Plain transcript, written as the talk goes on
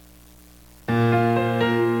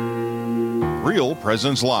Real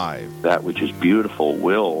Presence Live. That which is beautiful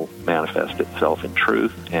will manifest itself in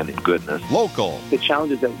truth and in goodness. Local. The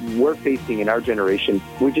challenges that we're facing in our generation,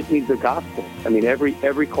 we just need the gospel. I mean, every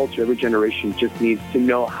culture, every generation just needs to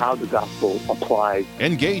know how the gospel applies.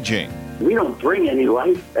 Engaging. We don't bring any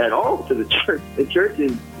life at all to the church. The church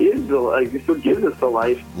is the life. It's what gives us the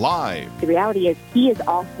life. Live. The reality is He is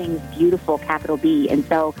all things beautiful, capital B. And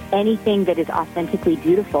so anything that is authentically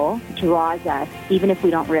beautiful draws us, even if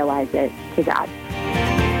we don't realize it, to God.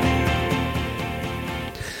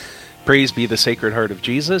 Praise be the Sacred Heart of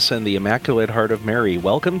Jesus and the Immaculate Heart of Mary.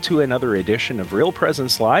 Welcome to another edition of Real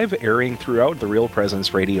Presence Live, airing throughout the Real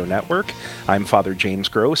Presence Radio Network. I'm Father James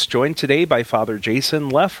Gross, joined today by Father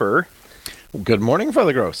Jason Leffer. Good morning,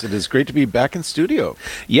 Father Gross. It is great to be back in studio.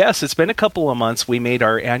 Yes, it's been a couple of months. We made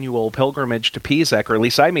our annual pilgrimage to Pizek, or at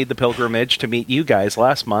least I made the pilgrimage to meet you guys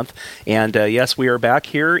last month. And yes, we are back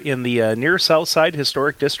here in the near South Side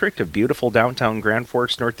Historic District of beautiful downtown Grand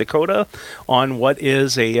Forks, North Dakota, on what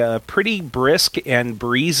is a pretty brisk and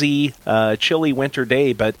breezy, chilly winter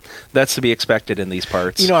day, but that's to be expected in these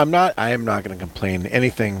parts. You know, I am not going to complain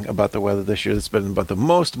anything about the weather this year. It's been about the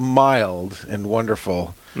most mild and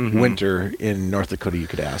wonderful winter in North Dakota you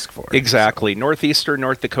could ask for. Exactly. Northeastern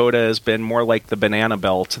North Dakota has been more like the banana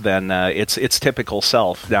belt than its typical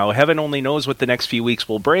self. Now, heaven only knows what the next few weeks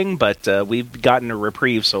will bring, but we've gotten a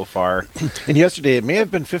reprieve so far. And yesterday, it may have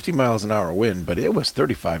been 50 miles an hour wind, but it was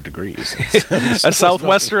 35 degrees. A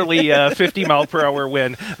southwesterly 50-mile-per-hour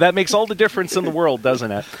wind. That makes all the difference in the world, doesn't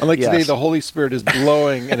it? Unlike today, the Holy Spirit is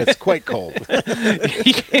blowing, and it's quite cold.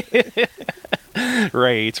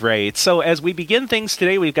 Right. So as we begin things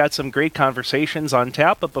today, we've got some great conversations on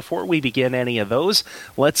tap, but before we begin any of those,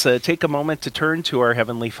 let's take a moment to turn to our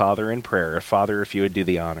Heavenly Father in prayer. Father, if you would do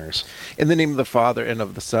the honors. In the name of the Father, and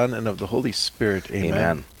of the Son, and of the Holy Spirit,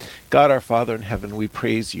 amen. God, our Father in heaven, we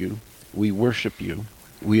praise you, we worship you,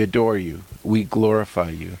 we adore you, we glorify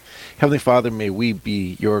you. Heavenly Father, may we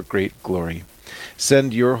be your great glory.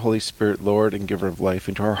 Send your Holy Spirit, Lord and Giver of life,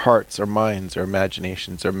 into our hearts, our minds, our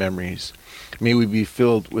imaginations, our memories. May we be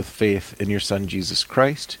filled with faith in your Son, Jesus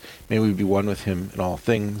Christ. May we be one with him in all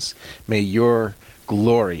things. May your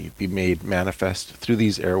glory be made manifest through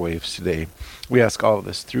these airwaves today. We ask all of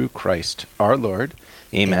this through Christ, our Lord.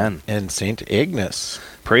 Amen. And Saint Agnes.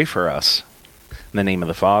 Pray for us. In the name of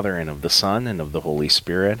the Father, and of the Son, and of the Holy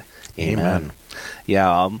Spirit. Amen. Yeah,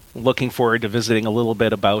 I'm looking forward to visiting a little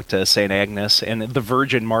bit about St. Agnes and the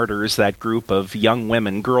Virgin Martyrs, that group of young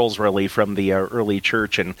women, girls really, from the early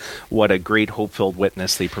church, and what a great hope-filled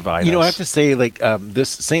witness they provide us. You know, I have to say, this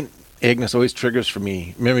St. Agnes always triggers for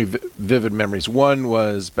me vivid memories. One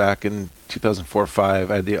was back in 2004-05.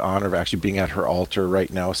 I had the honor of actually being at her altar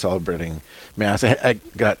right now celebrating Mass. I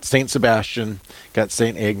got St. Sebastian, got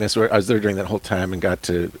St. Agnes. I was there during that whole time and got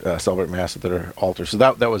to celebrate Mass at her altar. So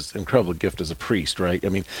that was an incredible gift as a priest, right? I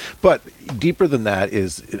mean, but deeper than that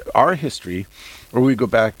is our history. Where we go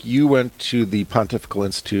back, you went to the Pontifical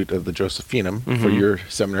Institute of the Josephinum for your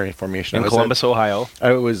seminary formation. In Columbus, Ohio.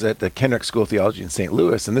 I was at the Kenrick School of Theology in St.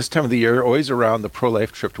 Louis, and this time of the year, always around the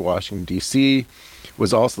pro-life trip to Washington, D.C.,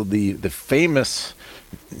 was also the famous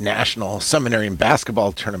National Seminarian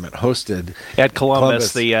Basketball Tournament hosted at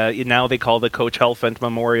Columbus. Now they call the Coach Helfand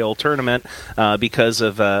Memorial Tournament because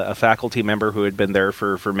of a faculty member who had been there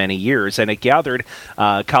for many years, and it gathered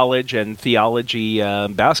college and theology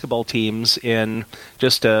basketball teams in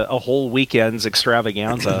just a whole weekend's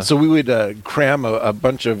extravaganza. So we would cram a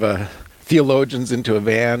bunch of theologians into a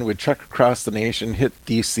van. We'd trek across the nation, hit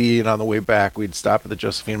D.C., and on the way back, we'd stop at the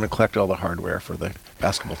Josephinum and collect all the hardware for the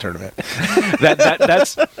basketball tournament.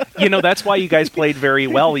 That's why you guys played very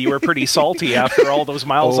well. You were pretty salty after all those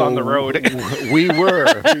miles on the road. We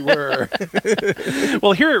were.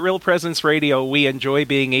 Well, here at Real Presence Radio, we enjoy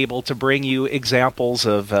being able to bring you examples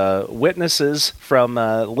of witnesses from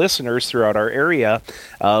listeners throughout our area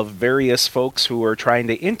of various folks who are trying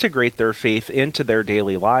to integrate their faith into their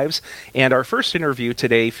daily lives. And our first interview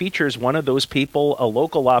today features one of those people, a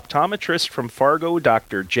local optometrist from Fargo,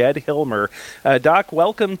 Dr. Jed Hilmer. Doc,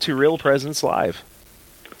 welcome to Real Presence Live.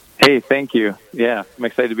 Hey, thank you. Yeah, I'm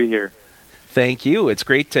excited to be here. Thank you. It's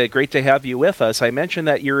great to have you with us. I mentioned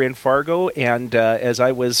that you're in Fargo, and as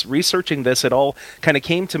I was researching this, it all kind of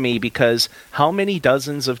came to me because how many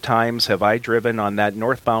dozens of times have I driven on that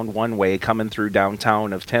northbound one-way coming through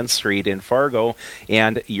downtown of 10th Street in Fargo,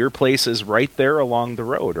 and your place is right there along the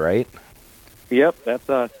road, right? Yep, that's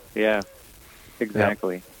us. Yeah,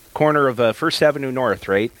 exactly. Yep. Corner of 1st Avenue North,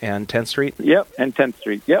 right, and 10th Street? Yep, and 10th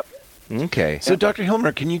Street. Yep. Okay. So, Dr.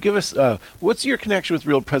 Hillmer, can you give us what's your connection with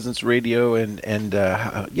Real Presence Radio, and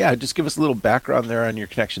just give us a little background there on your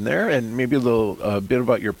connection there, and maybe a little bit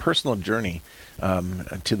about your personal journey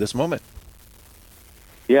to this moment.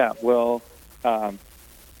 Yeah, well,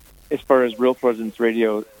 as far as Real Presence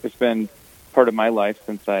Radio, it's been part of my life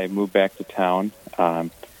since I moved back to town.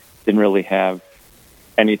 Didn't really have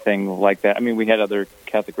anything like that. I mean, we had other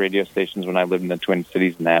Catholic radio stations when I lived in the Twin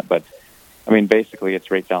Cities and that, but I mean, basically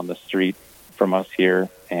it's right down the street from us here,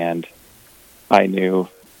 and I knew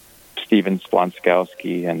Steven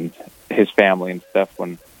Splonskowski and his family and stuff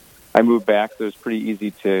when I moved back, so it was pretty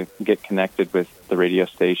easy to get connected with the radio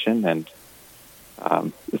station, and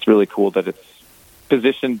it's really cool that it's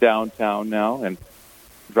positioned downtown now and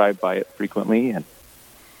drive by it frequently. And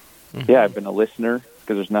yeah, I've been a listener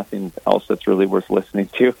because there's nothing else that's really worth listening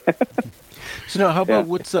to. So now, how about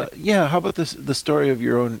how about the story of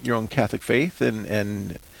your own Catholic faith,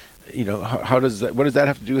 and you know, what does that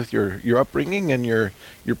have to do with your upbringing and your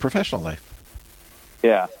professional life?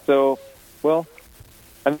 Yeah. So, well,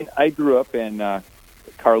 I mean, I grew up in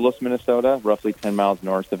Carlos, Minnesota, roughly 10 miles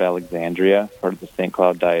north of Alexandria, part of the St.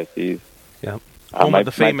 Cloud Diocese. Yeah. Home of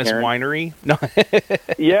the famous winery? No.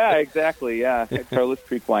 Yeah, exactly. Yeah. Carlos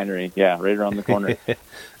Creek Winery. Yeah, right around the corner.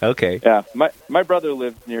 Okay. Yeah. My brother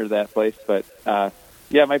lived near that place, but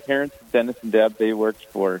yeah, my parents, Dennis and Deb, they worked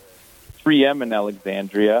for 3M in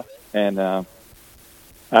Alexandria, and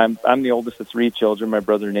I'm the oldest of three children. My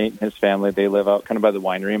brother Nate and his family, they live out kind of by the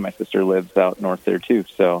winery, and my sister lives out north there too.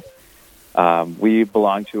 So we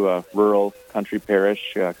belong to a rural country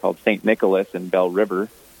parish called St. Nicholas in Bell River.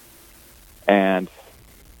 And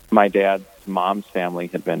my dad's mom's family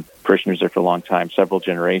had been parishioners there for a long time, several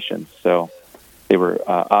generations. So they were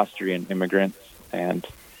Austrian immigrants. And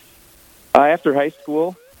after high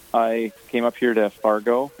school, I came up here to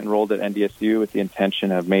Fargo, enrolled at NDSU with the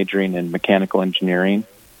intention of majoring in mechanical engineering.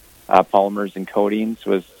 Polymers and coatings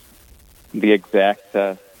was the exact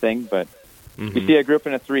thing. But you see, I grew up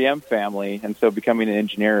in a 3M family, and so becoming an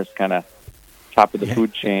engineer is kind of top of the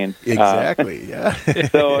food chain. Exactly, yeah.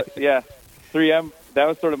 So, yeah. 3M, that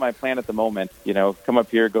was sort of my plan at the moment, you know, come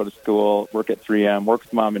up here, go to school, work at 3M, work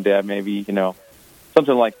with mom and dad maybe, you know,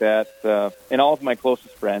 something like that. And all of my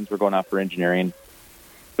closest friends were going off for engineering.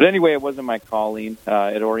 But anyway, it wasn't my calling.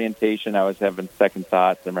 At orientation, I was having second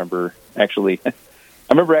thoughts. I remember actually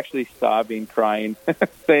sobbing, crying,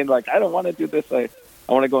 saying, like, I don't want to do this. I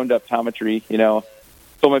want to go into optometry, you know.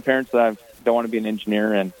 Told my parents that I don't want to be an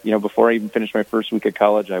engineer. And, you know, before I even finished my first week of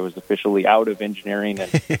college, I was officially out of engineering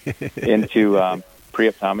and into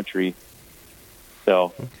pre-optometry.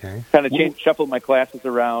 So kind of shuffled my classes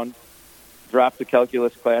around, dropped the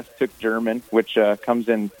calculus class, took German, which comes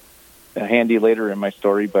in handy later in my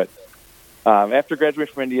story. But after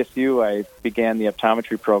graduating from NDSU, I began the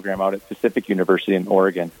optometry program out at Pacific University in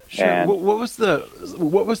Oregon. Sure. And what was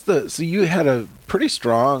the? So you had a pretty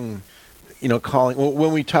strong, you know, calling.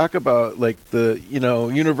 When we talk about like the, you know,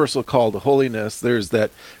 universal call to holiness, there's that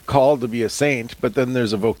call to be a saint, but then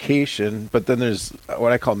there's a vocation, but then there's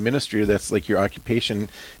what I call ministry. That's like your occupation.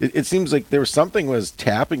 It seems like there was something was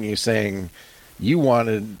tapping you, saying you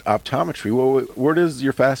wanted optometry. Well, where does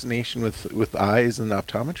your fascination with eyes and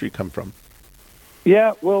optometry come from?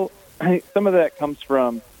 Yeah, well, some of that comes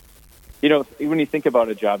from, you know, when you think about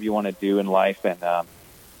a job you want to do in life, and I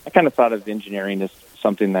kind of thought of engineering as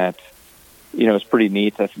something that, you know, it's pretty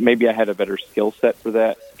neat. Maybe I had a better skill set for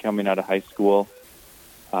that coming out of high school.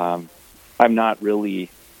 I'm not really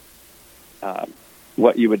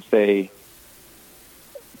what you would say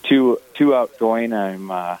too outgoing.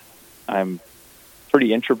 I'm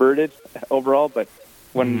pretty introverted overall, but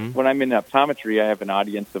when I'm in optometry, I have an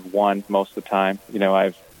audience of one most of the time. You know,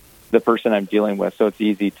 I've the person I'm dealing with, so it's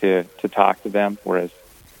easy to talk to them. Whereas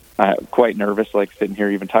I'm quite nervous, like sitting here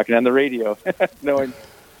even talking on the radio, knowing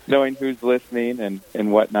who's listening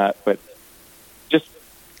and whatnot. But just,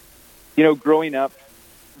 you know, growing up,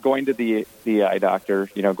 going to the eye doctor,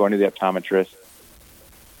 you know, going to the optometrist,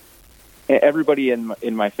 everybody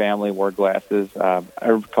in my family wore glasses. I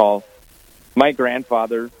recall my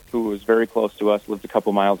grandfather, who was very close to us, lived a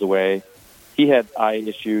couple miles away. He had eye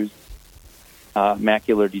issues,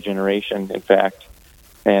 macular degeneration, in fact,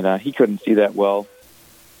 and he couldn't see that well.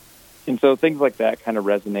 And so things like that kind of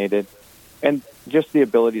resonated. And just the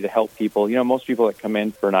ability to help people. You know, most people that come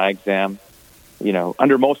in for an eye exam, you know,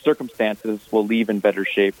 under most circumstances will leave in better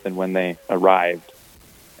shape than when they arrived.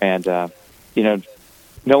 And, you know,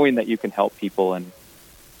 knowing that you can help people, and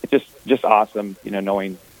it's just awesome, you know,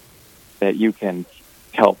 knowing that you can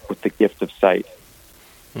help with the gift of sight.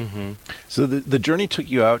 Mm-hmm. So the journey took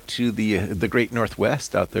you out to the Great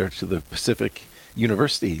Northwest, out there to the Pacific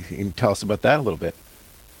university. Can you tell us about that a little bit?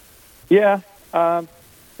 Yeah,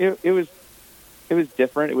 it was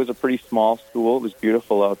different. It was a pretty small school. It was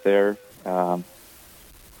beautiful out there.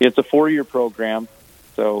 It's a 4-year program,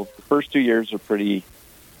 so the first 2 years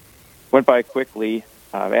went by quickly.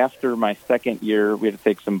 After my second year, we had to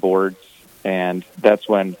take some boards, and that's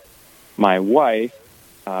when my wife,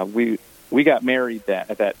 we got married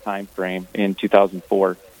at that time frame in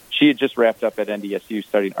 2004. She had just wrapped up at NDSU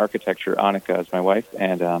studying architecture. Annika is my wife,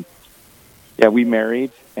 and we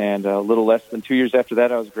married. And a little less than 2 years after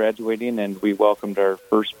that, I was graduating, and we welcomed our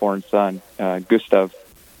firstborn son, Gustav.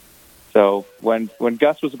 So when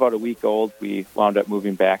Gus was about a week old, we wound up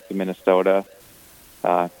moving back to Minnesota.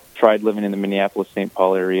 Tried living in the Minneapolis-St.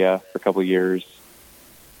 Paul area for a couple of years,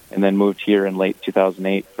 and then moved here in late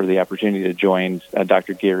 2008 for the opportunity to join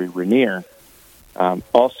Dr. Gary Rainier.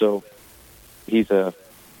 Also, he's a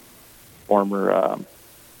former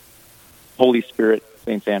Holy Spirit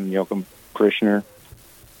St. Sam and Joachim parishioner.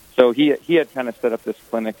 So he had kind of set up this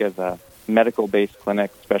clinic as a medical-based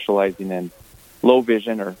clinic specializing in low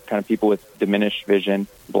vision or kind of people with diminished vision,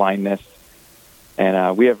 blindness.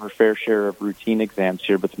 And we have our fair share of routine exams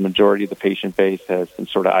here, but the majority of the patient base has some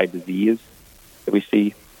sort of eye disease that we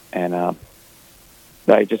see. And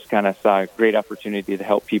I just kind of saw a great opportunity to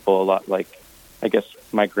help people a lot like, I guess,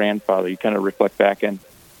 my grandfather. You kind of reflect back. And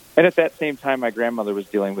at that same time, my grandmother was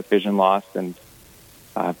dealing with vision loss. And,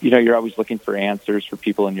 you're always looking for answers for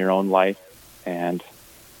people in your own life. And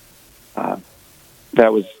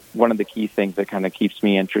that was one of the key things that kind of keeps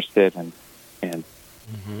me interested. And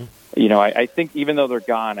I think even though they're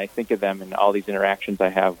gone, I think of them in all these interactions I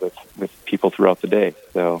have with people throughout the day.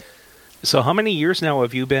 So how many years now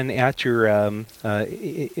have you been at your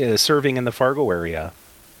serving in the Fargo area?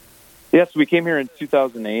 Yes, we came here in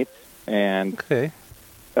 2008, and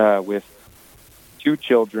with 2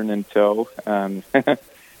 children in tow. And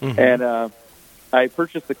I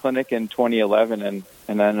purchased the clinic in 2011, and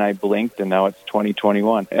then I blinked, and now it's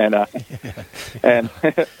 2021. And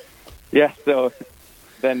so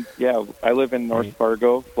then, I live in North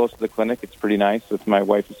Fargo, close to the clinic. It's pretty nice with my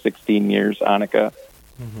wife of 16 years, Annika,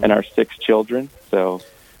 and our 6 children. So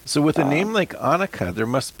with a name like Annika, there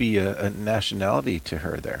must be a nationality to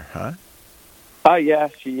her there, huh? Yeah,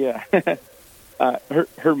 she,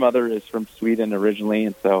 her mother is from Sweden originally,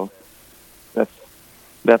 and so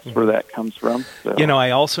that's where that comes from. So.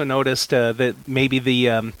 I also noticed that maybe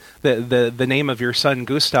the name of your son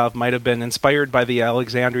Gustav might have been inspired by the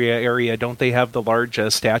Alexandria area. Don't they have the large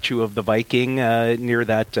statue of the Viking near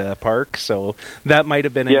that park? So that might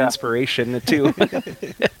have been an inspiration too.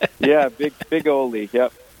 Yeah, big Ole.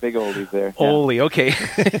 Yep, big Ole's there. Ole, okay.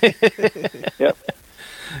 Yep.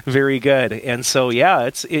 Very good. And so,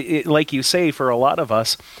 it's like you say, for a lot of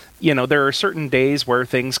us, there are certain days where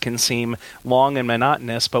things can seem long and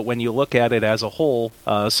monotonous, but when you look at it as a whole,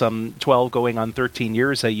 some 12 going on 13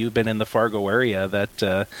 years that you've been in the Fargo area,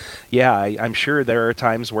 that, I'm sure there are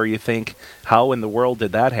times where you think, how in the world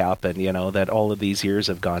did that happen, that all of these years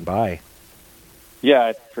have gone by? Yeah,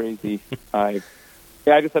 it's crazy. I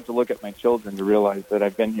just have to look at my children to realize that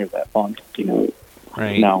I've been here that long,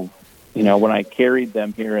 Right. Now, when I carried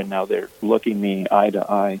them here and now they're looking me eye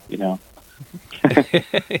to eye,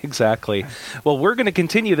 Exactly. Well, we're going to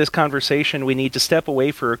continue this conversation. We need to step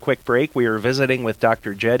away for a quick break. We are visiting with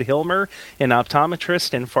Dr. Jed Hilmer, an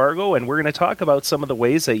optometrist in Fargo, and we're going to talk about some of the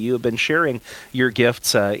ways that you have been sharing your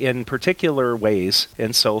gifts in particular ways.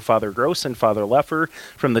 And so Father Gross and Father Leffer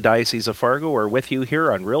from the Diocese of Fargo are with you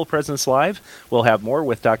here on Real Presence Live. We'll have more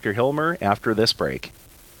with Dr. Hilmer after this break.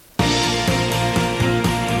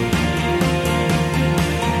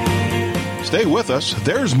 Stay with us.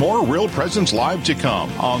 There's more Real Presence Live to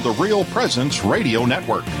come on the Real Presence Radio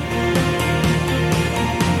Network.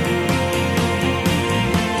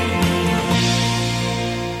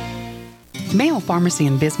 Mayo Pharmacy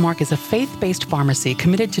in Bismarck is a faith-based pharmacy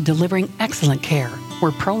committed to delivering excellent care.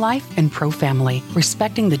 We're pro-life and pro-family,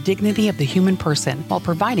 respecting the dignity of the human person while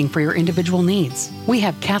providing for your individual needs. We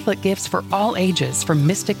have Catholic gifts for all ages, from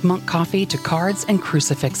Mystic Monk coffee to cards and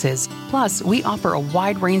crucifixes. Plus, we offer a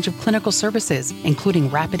wide range of clinical services, including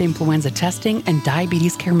rapid influenza testing and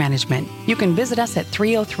diabetes care management. You can visit us at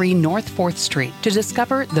 303 North 4th Street to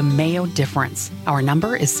discover the Mayo difference. Our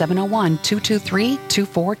number is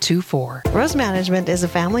 701-223-2424. Rose Management is a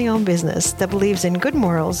family-owned business that believes in good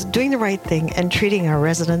morals, doing the right thing, and treating our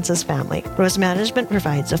residents as family. Rose Management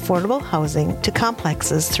provides affordable housing to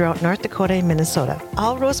complexes throughout North Dakota and Minnesota.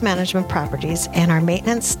 All Rose Management properties and our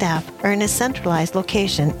maintenance staff are in a centralized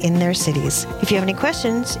location in their cities. If you have any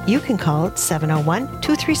questions, you can call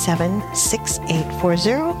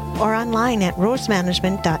 701-237-6840 or online at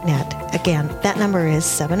rosemanagement.net. Again, that number is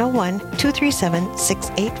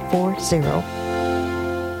 701-237-6840.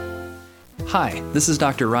 Hi, this is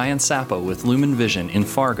Dr. Ryan Sappo with Lumen Vision in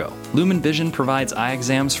Fargo. Lumen Vision provides eye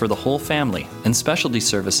exams for the whole family and specialty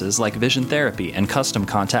services like vision therapy and custom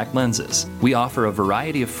contact lenses. We offer a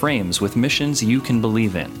variety of frames with missions you can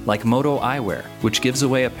believe in, like Moto Eyewear, which gives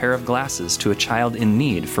away a pair of glasses to a child in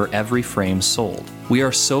need for every frame sold. We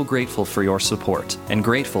are so grateful for your support and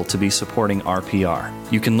grateful to be supporting RPR.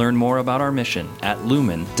 You can learn more about our mission at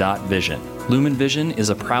lumen.vision. Lumen Vision is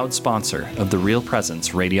a proud sponsor of the Real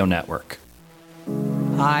Presence Radio Network.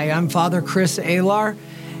 Hi, I'm Father Chris Alar.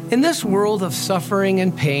 In this world of suffering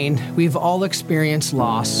and pain, we've all experienced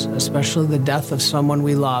loss, especially the death of someone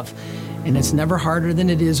we love, and it's never harder than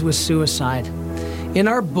it is with suicide. In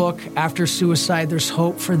our book, After Suicide, There's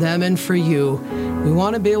Hope for Them and for You, we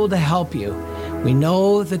want to be able to help you. We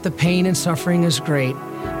know that the pain and suffering is great,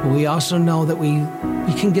 but we also know that we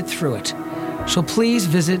can get through it. So please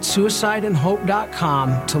visit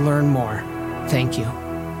suicideandhope.com to learn more. Thank you.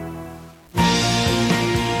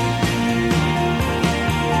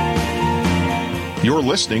 You're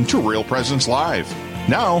listening to Real Presence Live.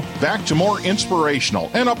 Now, back to more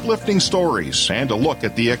inspirational and uplifting stories and a look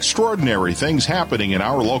at the extraordinary things happening in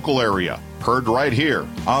our local area. Heard right here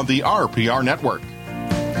on the RPR Network.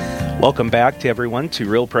 Welcome back to everyone to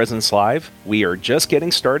Real Presence Live. We are just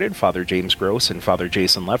getting started. Father James Gross and Father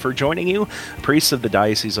Jason Leffer joining you, priests of the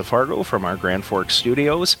Diocese of Fargo from our Grand Forks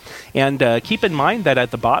studios. And keep in mind that at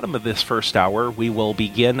the bottom of this first hour, we will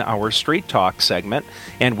begin our Straight Talk segment,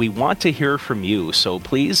 and we want to hear from you. So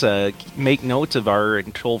please make note of our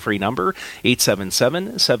toll-free number,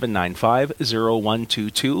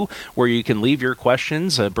 877-795-0122, where you can leave your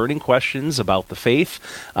questions, burning questions about the faith.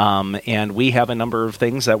 And we have a number of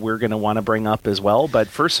things that we're going to want to bring up as well, but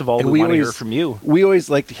first of all, we want to hear from you. We always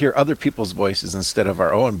like to hear other people's voices instead of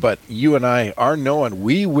our own, but you and I are known.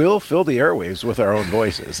 We will fill the airwaves with our own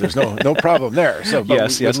voices. There's no problem there. So,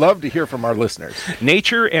 but we'd love to hear from our listeners.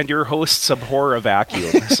 Nature and your hosts abhor a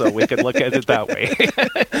vacuum, so we could look at it that way.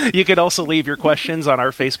 You can also leave your questions on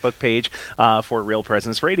our Facebook page for Real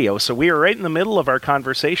Presence Radio. So we are right in the middle of our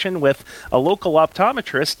conversation with a local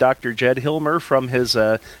optometrist, Dr. Jed Hilmer, from his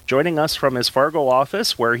joining us from his Fargo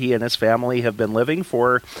office, where he and his family have been living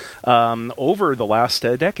for over the last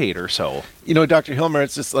decade or so. You know, Dr. Hilmer,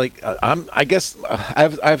 it's just like, I guess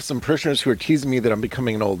I have some parishioners who are teasing me that I'm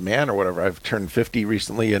becoming an old man or whatever. I've turned 50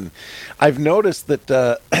 recently, and I've noticed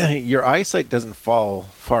that your eyesight doesn't fall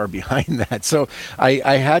far behind that. So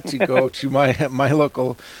I had to go to my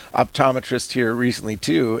local optometrist here recently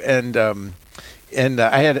too, and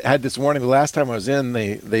I had this warning the last time I was in.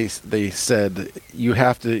 They said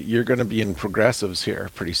you're going to be in progressives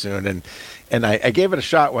here pretty soon, and I gave it a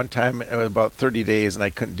shot one time about 30 days, and I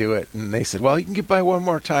couldn't do it. And they said, well, you can get by one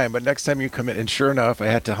more time, but next time you come in. And sure enough, I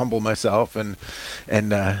had to humble myself and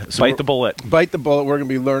so bite the bullet. Bite the bullet. We're going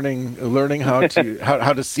to be learning how to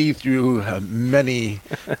how to see through many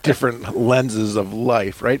different lenses of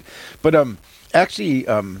life, right? But actually.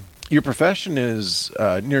 Your profession is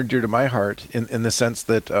near and dear to my heart in the sense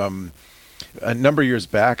that a number of years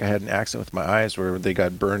back I had an accident with my eyes where they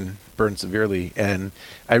got burned severely, and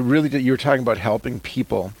I really did. You were talking about helping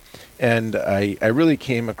people, and I really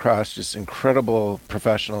came across just incredible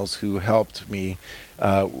professionals who helped me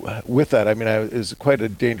with that. I mean, it was quite a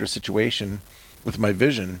dangerous situation with my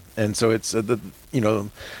vision, and so it's having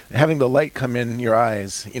the light come in your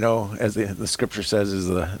eyes, as the scripture says, is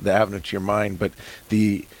the avenue to your mind, but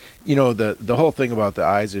the whole thing about the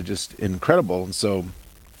eyes are just incredible. And so,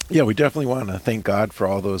 yeah, we definitely want to thank God for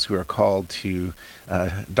all those who are called to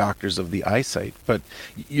doctors of the eyesight. But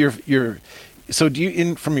so do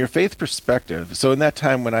you, from your faith perspective, so in that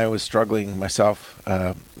time when I was struggling myself,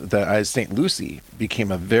 St. Lucy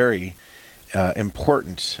became a very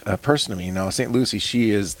important person to me. Now, St. Lucy,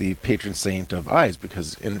 she is the patron saint of eyes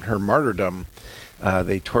because in her martyrdom,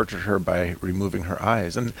 they tortured her by removing her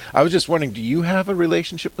eyes. And I was just wondering, do you have a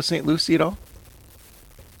relationship with St. Lucy at all?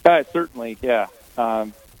 Certainly, yeah.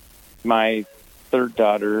 My third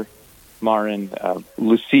daughter, Marin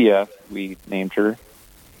Lucia, we named her,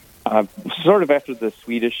 sort of after the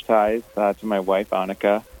Swedish ties to my wife,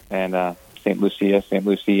 Annika, and St.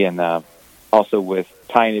 Lucy, and also with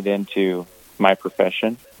tying it into my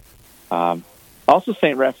profession. Also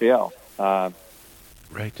St. Raphael.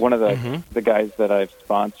 Right. One of the guys that I've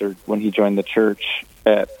sponsored when he joined the church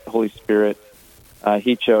at Holy Spirit,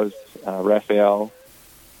 he chose Raphael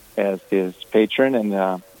as his patron, and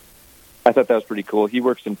I thought that was pretty cool. He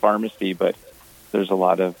works in pharmacy, but there's a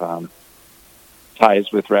lot of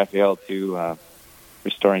ties with Raphael to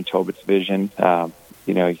restoring Tobit's vision.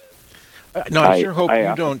 No, I sure hope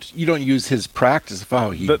you don't use his practice of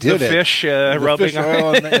how he did the it. Fish rubbing fish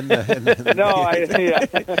oil and No,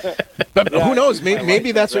 but who knows?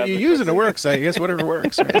 Maybe that's what you use and it works. I guess whatever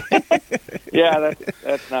works. Right? Yeah,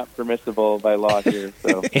 that's not permissible by law here,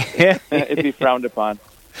 so it'd be frowned upon.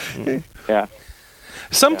 Yeah.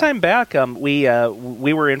 Sometime back, we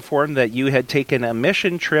were informed that you had taken a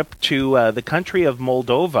mission trip to the country of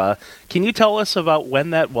Moldova. Can you tell us about when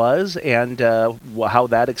that was and how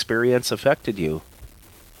that experience affected you?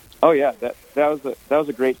 Oh yeah, that was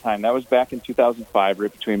a great time. That was back in 2005,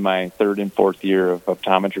 right between my third and fourth year of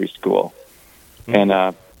optometry school, and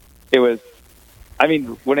it was. I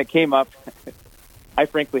mean, when it came up, I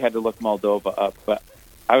frankly had to look Moldova up, but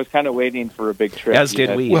I was kind of waiting for a big trip. As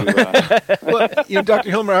did we. Well,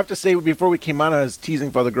 Dr. Hilmer, I have to say, before we came on, I was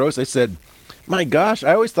teasing Father Gross. I said, my gosh,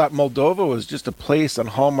 I always thought Moldova was just a place on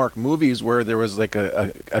Hallmark movies where there was like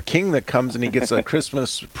a king that comes and he gets a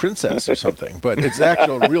Christmas princess or something. But it's an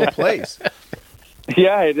actual real place.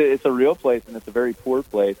 Yeah, it's a real place, and it's a very poor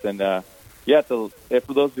place. And, for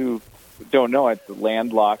those who don't know, it's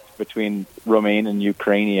landlocked between Romania and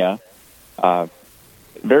Ukraine.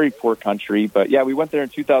 Very poor country, but yeah, we went there in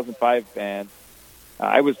 2005, and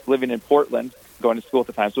I was living in Portland, going to school at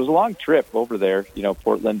the time, so it was a long trip over there.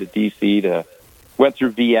 Portland to DC, went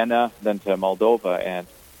through Vienna, then to Moldova, and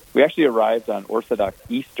we actually arrived on Orthodox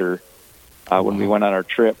Easter when we went on our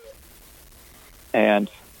trip, and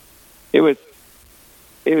it was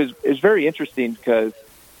very interesting because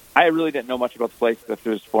I really didn't know much about the place. It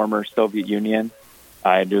was former Soviet Union.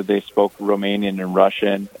 I knew they spoke Romanian and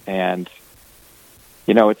Russian, and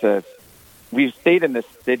we've stayed in this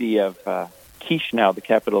city of Chisinau, the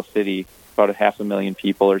capital city, about 500,000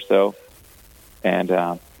 people or so.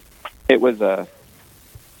 And it was a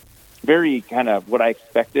very kind of what I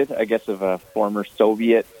expected, I guess, of a former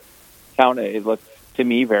Soviet town. It looked, to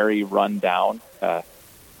me, very run down.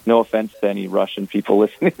 No offense to any Russian people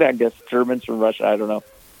listening, I guess Germans from Russia, I don't know.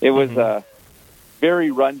 It was a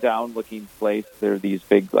very run down looking place. There are these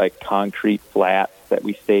big, like, concrete flats that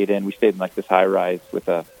we stayed in. We stayed in like this high rise with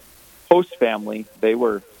a host family. They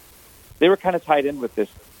were kind of tied in with this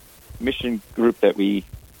mission group that we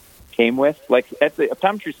came with. Like at the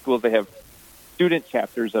optometry schools, they have student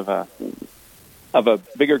chapters of a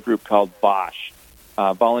bigger group called VOSH,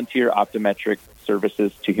 Volunteer Optometric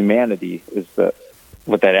Services to Humanity is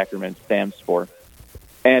what that acronym stands for.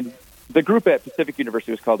 And the group at Pacific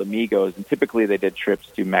University was called Amigos, and typically they did trips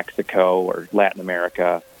to Mexico or Latin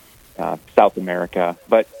America, South America.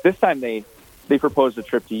 But this time they proposed a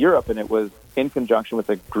trip to Europe, and it was in conjunction with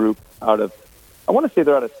a group out of, I want to say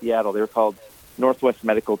they're out of Seattle. They were called Northwest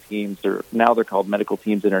Medical Teams, or now they're called Medical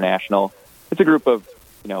Teams International. It's a group of,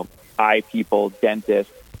 eye people,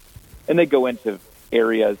 dentists, and they go into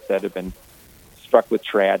areas that have been struck with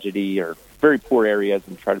tragedy or very poor areas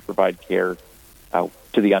and try to provide care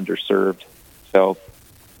to the underserved. So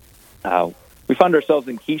we found ourselves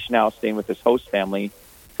in Chisinau staying with this host family.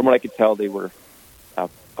 From what I could tell, they were a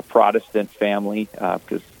Protestant family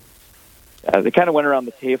because they kind of went around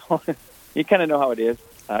the table. You kind of know how it is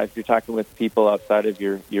if you're talking with people outside of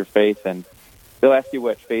your faith, and they'll ask you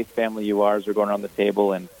what faith family you are as they're going around the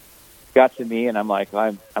table. And got to me, and I'm like,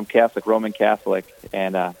 I'm Catholic, Roman Catholic,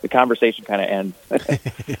 and the conversation kind of ends.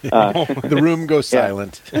 The room goes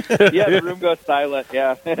silent. Yeah, the room goes silent.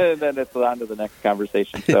 Yeah, and then it's on to the next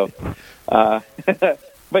conversation. So,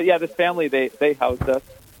 but yeah, this family they housed us,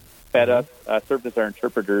 fed us, served as our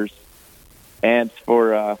interpreters, and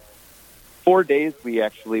for 4 days we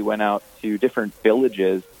actually went out to different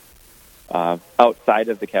villages outside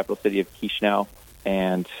of the capital city of Chisinau,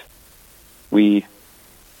 and we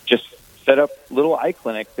just set up little eye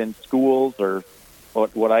clinics in schools, or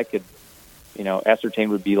what I could,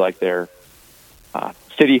 ascertain would be like their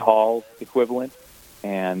city hall equivalent,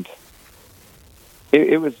 and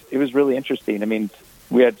it was really interesting. I mean,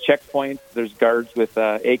 we had checkpoints. There's guards with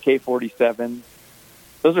AK-47s.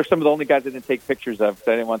 Those are some of the only guys I didn't take pictures of because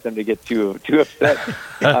I didn't want them to get too upset.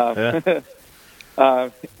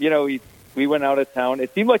 We went out of town.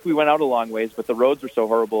 It seemed like we went out a long ways, but the roads were so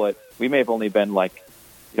horrible. We may have only been like,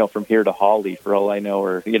 from here to Hawley for all I know,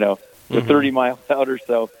 or, 30 miles out or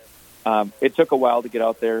so. It took a while to get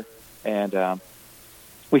out there, and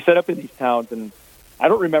we set up in these towns, and I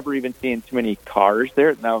don't remember even seeing too many cars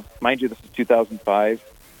there. Now, mind you, this is 2005.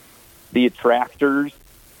 The tractors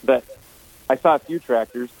that I saw a few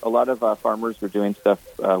tractors. A lot of farmers were doing stuff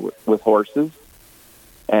with horses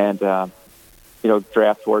and,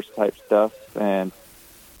 draft horse type stuff, and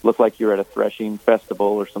looked like you were at a threshing festival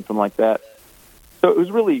or something like that. So it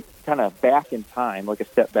was really kind of back in time, like a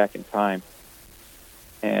step back in time.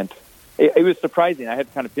 And it was surprising. I had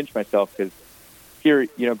to kind of pinch myself because here,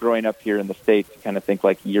 growing up here in the States, you kind of think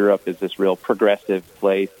like Europe is this real progressive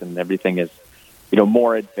place and everything is,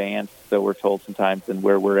 more advanced, so we're told sometimes, than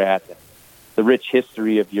where we're at. The rich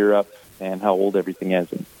history of Europe and how old everything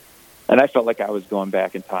is. And I felt like I was going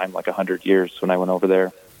back in time like 100 years when I went over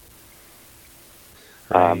there.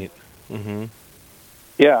 Right.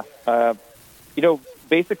 Yeah.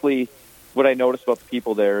 Basically what I noticed about the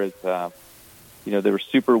people there is, they were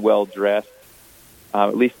super well dressed.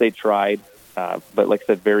 At least they tried. But like I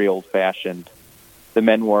said, very old fashioned. The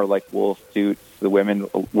men wore like wool suits. The women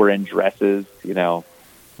were in dresses,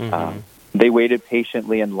 They waited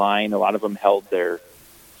patiently in line. A lot of them held their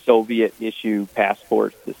Soviet issue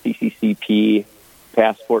passports, the CCCP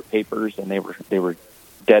passport papers, and they were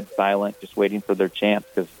dead silent, just waiting for their chance.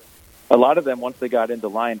 Because a lot of them, once they got into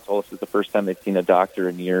line, told us it was the first time they'd seen a doctor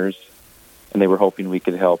in years, and they were hoping we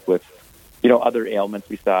could help with, other ailments.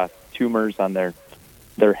 We saw tumors on their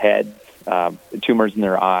heads, tumors in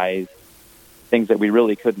their eyes, things that we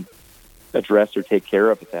really couldn't address or take care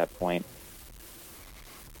of at that point.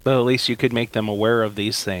 But at least you could make them aware of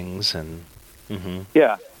these things, and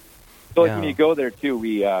yeah. So when you go there too,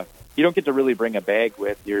 you don't get to really bring a bag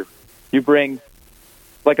with you bring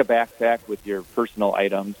like a backpack with your personal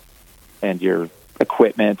items and your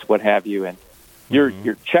equipment, what have you, and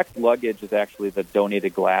your checked luggage is actually the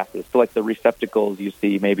donated glasses. So like the receptacles you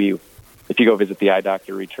see, maybe if you go visit the eye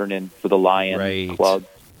doctor, return in for the Lion Club.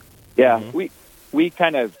 Yeah, we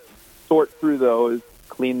kind of sort through those,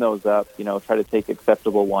 clean those up, try to take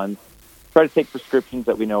acceptable ones, try to take prescriptions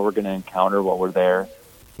that we know we're going to encounter while we're there.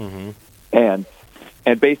 And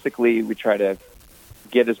basically we try to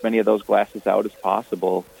get as many of those glasses out as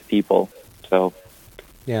possible to people. So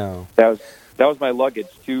yeah, that was my luggage,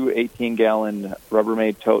 2 18-gallon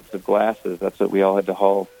Rubbermaid totes of glasses. That's what we all had to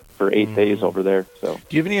haul for 8 days over there. So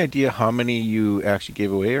do you have any idea how many you actually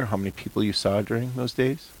gave away or how many people you saw during those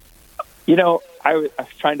days? I was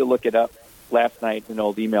trying to look it up last night in an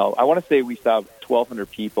old email. I want to say we saw 1,200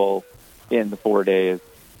 people in the 4 days.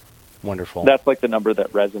 Wonderful. That's like the number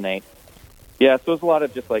that resonates. Yeah, so it was a lot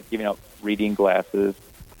of just like giving out reading glasses.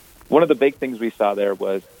 One of the big things we saw there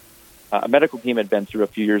was a medical team had been through a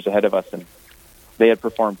few years ahead of us, and they had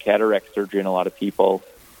performed cataract surgery on a lot of people,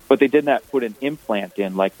 but they did not put an implant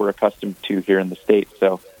in like we're accustomed to here in the States.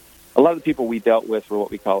 So a lot of the people we dealt with were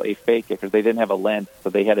what we call aphakic, because they didn't have a lens, so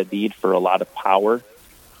they had a need for a lot of power.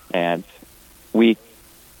 And we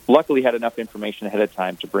luckily had enough information ahead of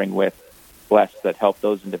time to bring with glasses that help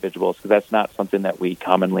those individuals, because that's not something that we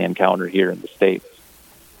commonly encounter here in the States.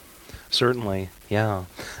 Certainly, yeah.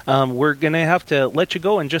 We're going to have to let you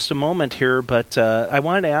go in just a moment here, but I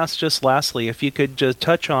wanted to ask just lastly if you could just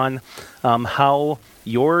touch on how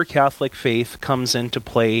your Catholic faith comes into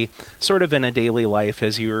play sort of in a daily life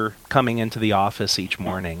as you're coming into the office each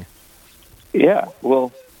morning. Yeah,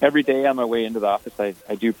 well, every day on my way into the office,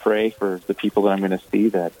 I do pray for the people that I'm going to see,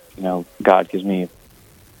 that, God gives me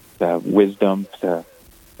the wisdom to,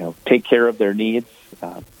 take care of their needs.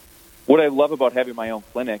 What I love about having my own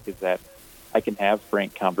clinic is that I can have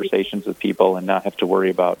frank conversations with people and not have to worry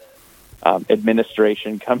about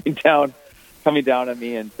administration coming down on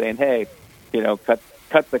me and saying, hey,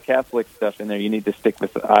 cut the Catholic stuff in there. You need to stick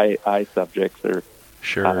with eye subjects. Or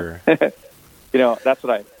sure. That's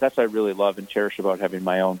what I really love and cherish about having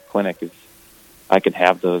my own clinic, is I can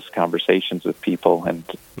have those conversations with people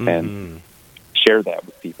and share that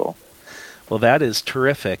with people. Well, that is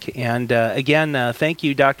terrific. And again, thank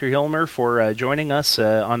you, Dr. Hilmer, for joining us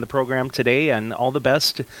on the program today, and all the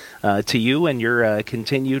best to you and your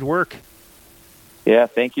continued work. Yeah,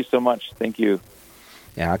 thank you so much. Thank you.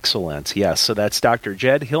 Excellent. Yes, so that's Dr.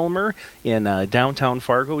 Jed Hilmer in downtown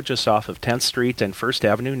Fargo, just off of 10th Street and 1st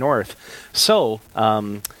Avenue North. So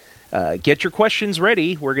get your questions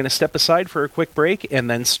ready. We're going to step aside for a quick break, and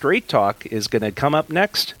then Straight Talk is going to come up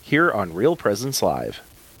next here on Real Presence Live.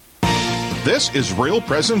 This is Real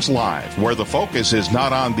Presence Live, where the focus is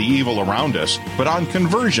not on the evil around us, but on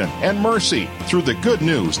conversion and mercy through the good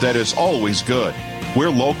news that is always good. We're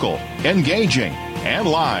local, engaging, and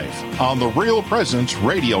live on the Real Presence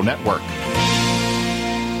Radio Network.